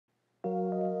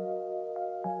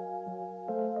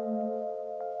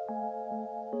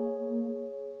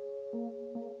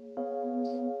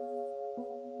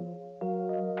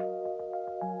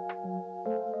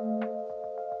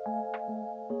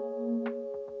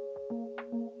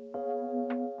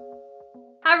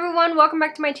Hi everyone, welcome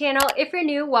back to my channel. If you're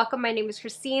new, welcome. My name is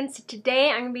Christine. So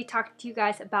today I'm going to be talking to you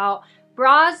guys about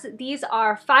bras. These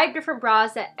are 5 different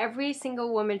bras that every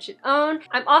single woman should own.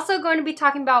 I'm also going to be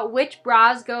talking about which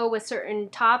bras go with certain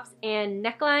tops and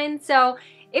necklines. So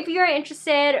if you're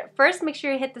interested, first make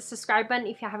sure you hit the subscribe button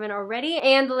if you haven't already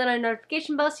and the little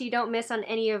notification bell so you don't miss on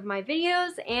any of my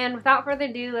videos. And without further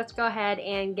ado, let's go ahead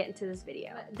and get into this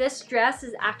video. This dress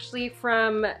is actually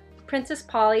from Princess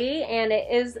Polly and it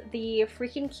is the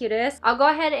freaking cutest. I'll go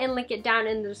ahead and link it down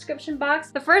in the description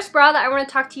box. The first bra that I want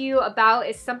to talk to you about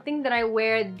is something that I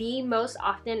wear the most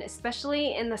often,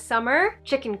 especially in the summer: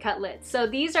 chicken cutlets. So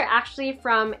these are actually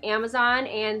from Amazon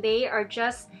and they are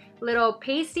just little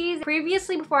pasties.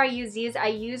 Previously, before I used these, I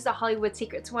used the Hollywood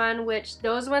Secrets one, which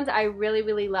those ones I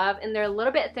really love, and they're a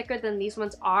little bit thicker than these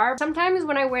ones are. Sometimes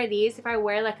when I wear these, if I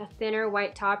wear like a thinner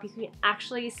white top, you can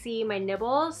actually see my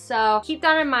nibbles. So keep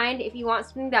that in mind. If you want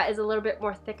something that is a little bit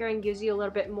more thicker and gives you a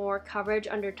little bit more coverage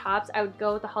under tops, I would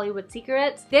go with the Hollywood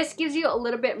Secrets. This gives you a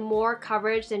little bit more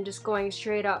coverage than just going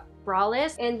straight up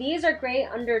braless, and these are great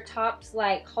under tops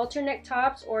like halter neck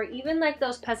tops or even like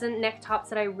those peasant neck tops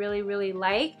that I really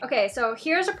like. Okay, so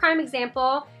here's a prime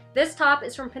example. This top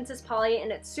is from Princess Polly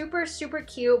and it's super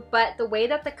cute, but the way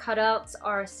that the cutouts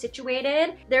are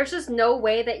situated, there's just no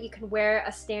way that you can wear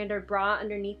a standard bra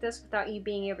underneath this without you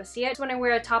being able to see it. So when I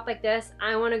wear a top like this,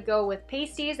 I want to go with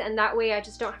pasties, and that way I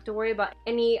just don't have to worry about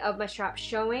any of my straps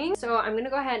showing. So I'm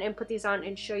gonna go ahead and put these on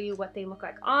and show you what they look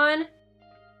like on.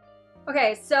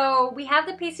 Okay, so we have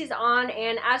the pasties on,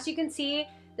 and as you can see,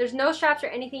 there's no straps or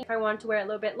anything. If I wanted to wear it a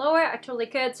little bit lower, I totally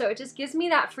could. So it just gives me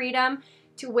that freedom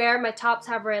to wear my tops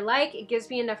however I like. It gives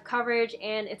me enough coverage,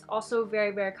 and it's also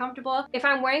very comfortable. If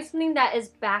I'm wearing something that is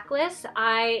backless,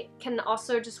 I can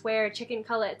also just wear chicken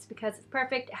cutlets because it's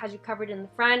perfect. It has you covered in the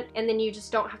front, and then you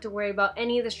just don't have to worry about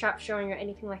any of the straps showing or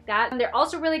anything like that. And they're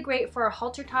also really great for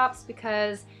halter tops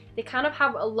because they kind of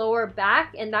have a lower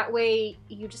back, and that way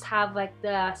you just have like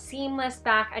the seamless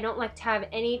back. I don't like to have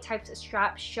any types of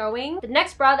straps showing. The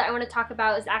next bra that I want to talk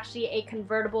about is actually a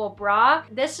convertible bra.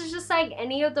 This is just like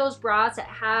any of those bras that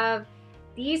have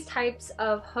these types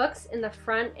of hooks in the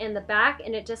front and the back,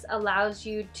 and it just allows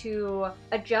you to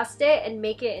adjust it and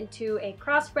make it into a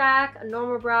cross back, a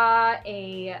normal bra,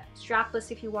 a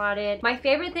strapless if you wanted. My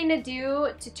favorite thing to do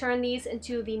to turn these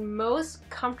into the most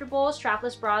comfortable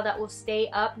strapless bra that will stay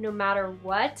up no matter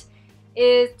what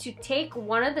is to take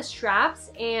one of the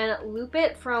straps and loop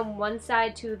it from one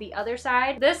side to the other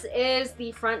side. This is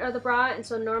the front of the bra, and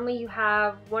so normally you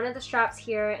have one of the straps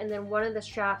here and then one of the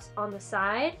straps on the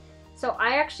side. So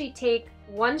I actually take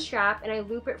one strap and I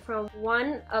loop it from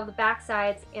one of the back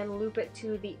sides and loop it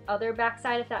to the other back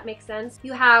side, if that makes sense.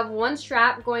 You have one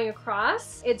strap going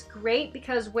across. It's great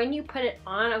because when you put it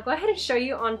on, I'll go ahead and show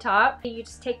you on top. You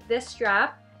just take this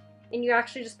strap and you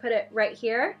actually just put it right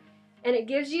here, and it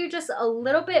gives you just a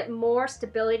little bit more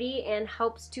stability and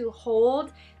helps to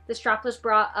hold the strapless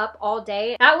bra up all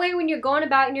day. That way when you're going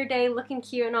about in your day looking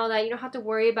cute and all that, you don't have to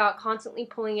worry about constantly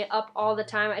pulling it up all the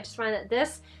time. I just find that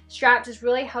this strap just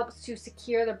really helps to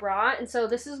secure the bra, and so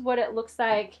this is what it looks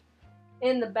like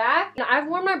in the back. Now, I've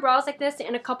worn my bras like this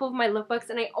in a couple of my lookbooks,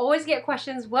 and I always get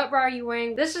questions, what bra are you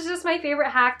wearing? This is just my favorite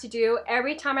hack to do.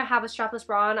 Every time I have a strapless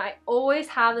bra on, I always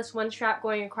have this one strap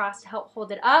going across to help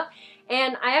hold it up.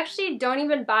 And I actually don't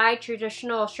even buy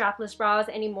traditional strapless bras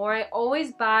anymore. I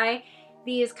always buy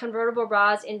these convertible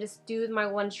bras and just do my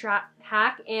one strap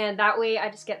hack, and that way I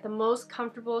just get the most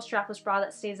comfortable strapless bra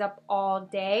that stays up all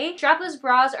day. Strapless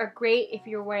bras are great if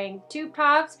you're wearing tube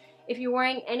tops, if you're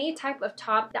wearing any type of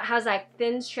top that has like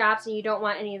thin straps and you don't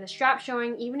want any of the straps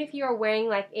showing. Even if you're wearing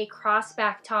like a cross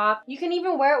back top, you can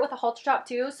even wear it with a halter top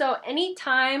too. So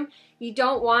anytime you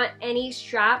don't want any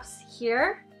straps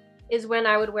here is when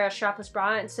I would wear a strapless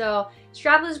bra. And so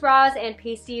strapless bras and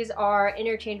pasties are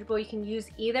interchangeable. You can use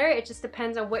either. It just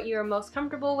depends on what you're most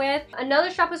comfortable with. Another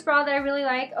strapless bra that I really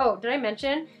like, oh, did I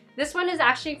mention? This one is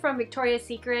actually from Victoria's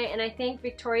Secret, and I think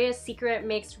Victoria's Secret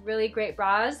makes really great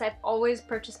bras. I've always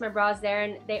purchased my bras there,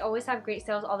 and they always have great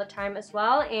sales all the time as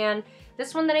well. And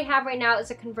this one that I have right now is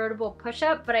a convertible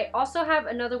push-up, but I also have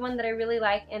another one that I really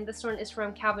like, and this one is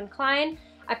from Calvin Klein.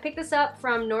 I picked this up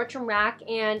from Nordstrom Rack,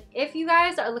 and if you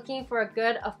guys are looking for a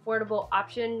good affordable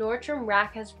option, Nordstrom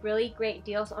Rack has really great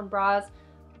deals on bras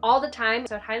all the time,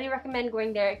 so I'd highly recommend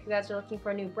going there if you guys are looking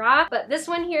for a new bra. But this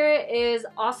one here is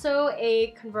also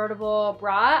a convertible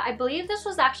bra. I believe this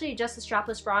was actually just a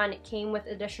strapless bra and it came with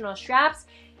additional straps.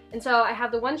 And so I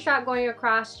have the one strap going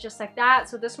across just like that.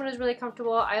 So this one is really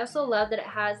comfortable. I also love that it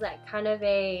has like kind of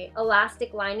a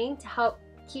elastic lining to help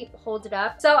keep hold it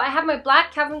up. So I have my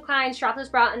black Calvin Klein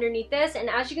strapless bra underneath this, and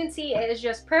as you can see, it is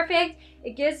just perfect.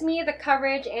 It gives me the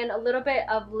coverage and a little bit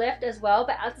of lift as well,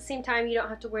 but at the same time, you don't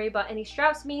have to worry about any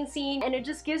straps being seen, and it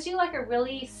just gives you like a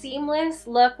really seamless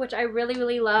look, which I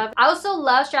really love. I also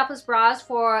love strapless bras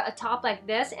for a top like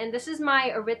this, and this is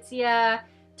my Aritzia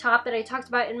top that I talked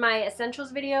about in my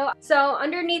essentials video. So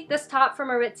underneath this top from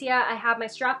Aritzia, I have my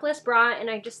strapless bra, and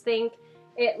I just think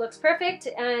it looks perfect,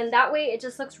 and that way it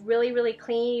just looks really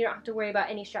clean. You don't have to worry about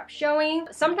any straps showing.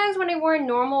 Sometimes when I wear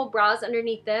normal bras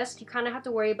underneath this, you kind of have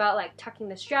to worry about like tucking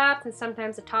the straps, and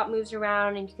sometimes the top moves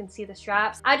around and you can see the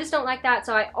straps. I just don't like that,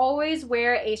 so I always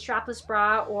wear a strapless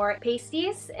bra or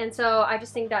pasties, and so I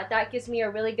just think that that gives me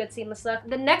a really good seamless look.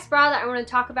 The next bra that I want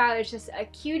to talk about is just a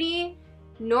cutie,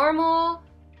 normal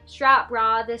strap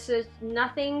bra. This is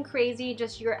nothing crazy,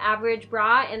 just your average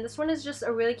bra, and this one is just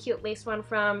a really cute lace one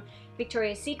from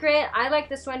Victoria's Secret. I like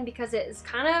this one because it is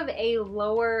kind of a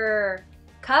lower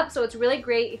cup, so it's really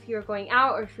great if you're going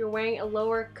out or if you're wearing a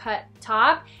lower cut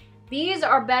top. These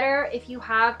are better if you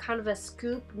have kind of a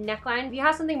scoop neckline. If you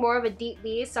have something more of a deep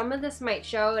V, some of this might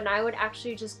show, and I would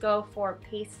actually just go for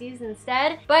pasties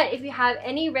instead. But if you have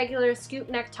any regular scoop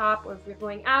neck top, or if you're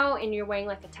going out and you're wearing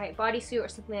like a tight bodysuit or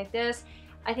something like this,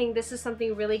 I think this is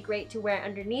something really great to wear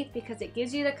underneath because it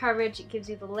gives you the coverage, it gives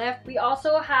you the lift. We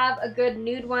also have a good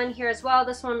nude one here as well.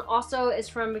 This one also is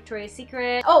from Victoria's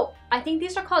Secret. Oh, I think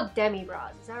these are called demi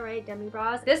bras. Is that right? Demi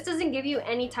bras. This doesn't give you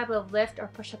any type of lift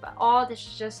or push up at all. This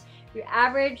is just your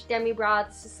average demi bra.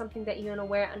 This is something that you want to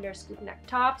wear under scoop neck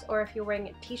tops, or if you're wearing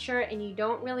a t-shirt and you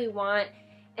don't really want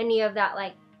any of that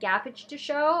like gappage to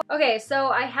show. Okay, so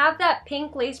I have that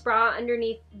pink lace bra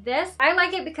underneath this. I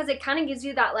like it because it kind of gives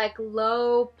you that like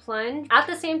low plunge. At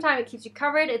the same time, it keeps you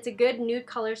covered. It's a good nude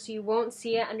color, so you won't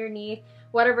see it underneath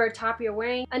whatever top you're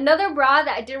wearing. Another bra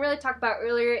that I didn't really talk about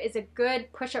earlier is a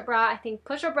good push-up bra. I think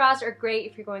push-up bras are great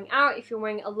if you're going out, if you're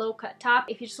wearing a low-cut top,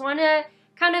 if you just want to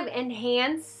kind of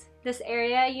enhance this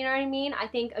area, you know what I mean? I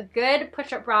think a good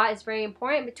push-up bra is very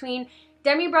important. Between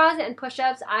demi bras and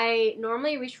push-ups, I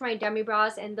normally reach for my demi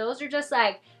bras, and those are just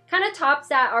like kind of tops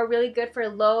that are really good for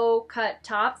low cut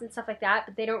tops and stuff like that,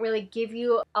 but they don't really give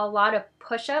you a lot of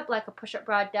push-up like a push-up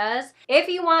bra does. If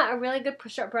you want a really good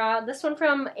push-up bra, this one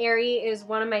from Aerie is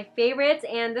one of my favorites,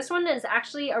 and this one is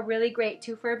actually a really great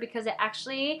twofer because it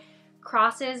actually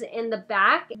crosses in the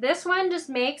back. This one just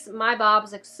makes my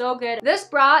bobs look so good. This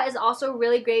bra is also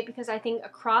really great because I think a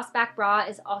cross back bra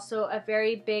is also a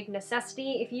very big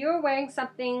necessity. If you're wearing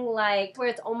something like where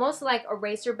it's almost like a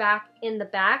racer back in the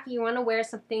back, you want to wear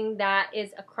something that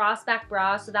is a cross back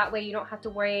bra, so that way you don't have to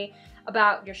worry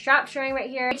about your strap showing right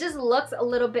here. It just looks a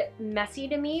little bit messy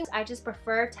to me. I just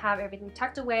prefer to have everything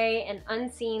tucked away and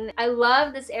unseen. I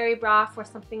love this Aerie bra for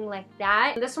something like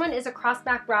that. This one is a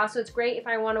crossback bra, so it's great if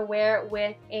I want to wear it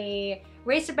with a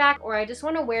racer back, or I just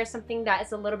want to wear something that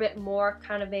is a little bit more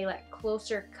kind of a like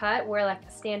closer cut where like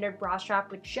a standard bra strap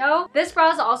would show. This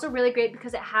bra is also really great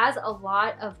because it has a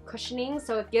lot of cushioning,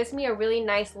 so it gives me a really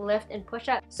nice lift and push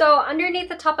up. So underneath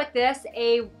the top like this,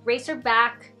 a racer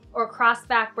back or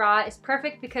crossback bra is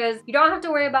perfect because you don't have to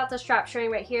worry about the strap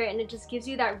showing right here, and it just gives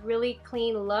you that really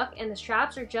clean look, and the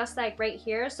straps are just like right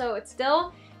here, so it's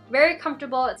still very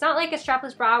comfortable. It's not like a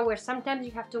strapless bra where sometimes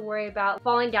you have to worry about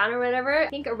falling down or whatever. I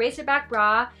think a racer back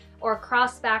bra or a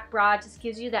crossback bra just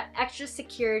gives you that extra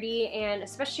security, and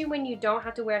especially when you don't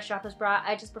have to wear a strapless bra,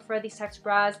 I just prefer these types of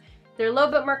bras. They're a little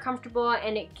bit more comfortable,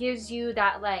 and it gives you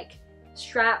that like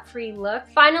strap-free look.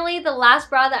 Finally, the last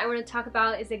bra that I want to talk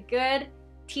about is a good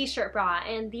t-shirt bra,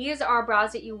 and these are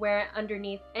bras that you wear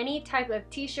underneath any type of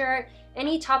t-shirt,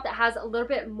 any top that has a little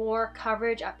bit more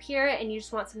coverage up here, and you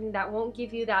just want something that won't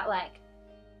give you that like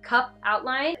cup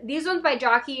outline. These ones by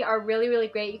Jockey are really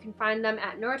great. You can find them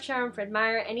at Nordstrom, Fred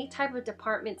Meyer, any type of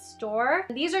department store.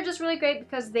 These are just really great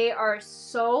because they are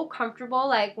so comfortable.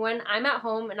 Like when I'm at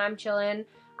home and I'm chilling,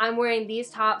 I'm wearing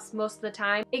these tops most of the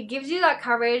time. It gives you that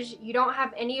coverage. You don't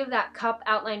have any of that cup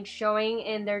outline showing,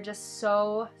 and they're just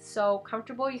so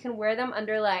comfortable. You can wear them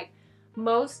under like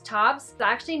most tops.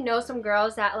 I actually know some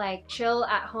girls that like chill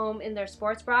at home in their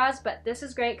sports bras, but this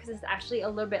is great because it's actually a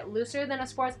little bit looser than a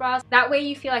sports bra. That way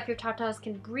you feel like your tatas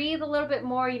can breathe a little bit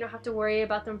more. You don't have to worry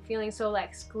about them feeling so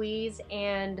like squeezed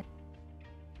and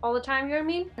all the time, you know what I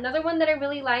mean? Another one that I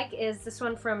really like is this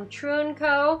one from True &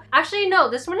 Co. Actually, no,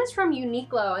 this one is from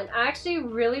Uniqlo, and I actually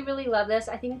really love this.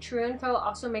 I think True & Co.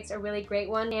 also makes a really great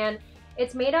one, and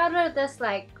It's made out of this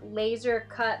like laser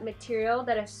cut material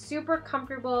that is super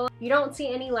comfortable. You don't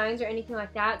see any lines or anything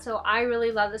like that, so I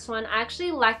really love this one. I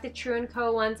actually like the True &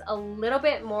 Co ones a little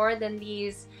bit more than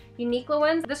these Uniqlo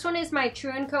ones. This one is my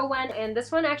True & Co one, and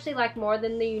this one I actually like more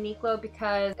than the Uniqlo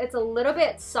because it's a little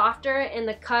bit softer and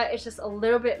the cut is just a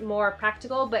little bit more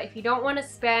practical. But if you don't want to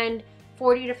spend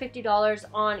 $40 to $50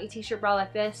 on a t-shirt bra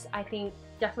like this, I think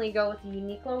definitely go with the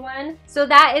Uniqlo one. So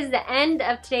that is the end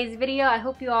of today's video. I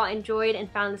hope you all enjoyed and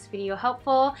found this video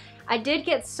helpful. I did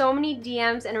get so many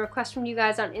DMs and requests from you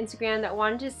guys on Instagram that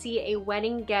wanted to see a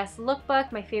wedding guest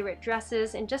lookbook, my favorite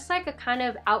dresses, and just like a kind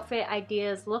of outfit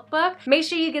ideas lookbook. Make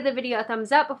sure you give the video a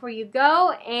thumbs up before you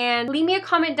go, and leave me a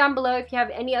comment down below if you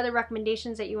have any other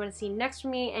recommendations that you want to see next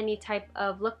from me, any type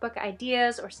of lookbook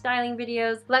ideas or styling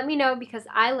videos. Let me know because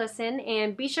I listen,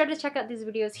 and be sure to check out these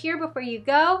videos here before you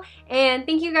go. And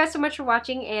thank you guys so much for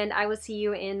watching, and I will see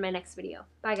you in my next video.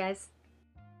 Bye guys.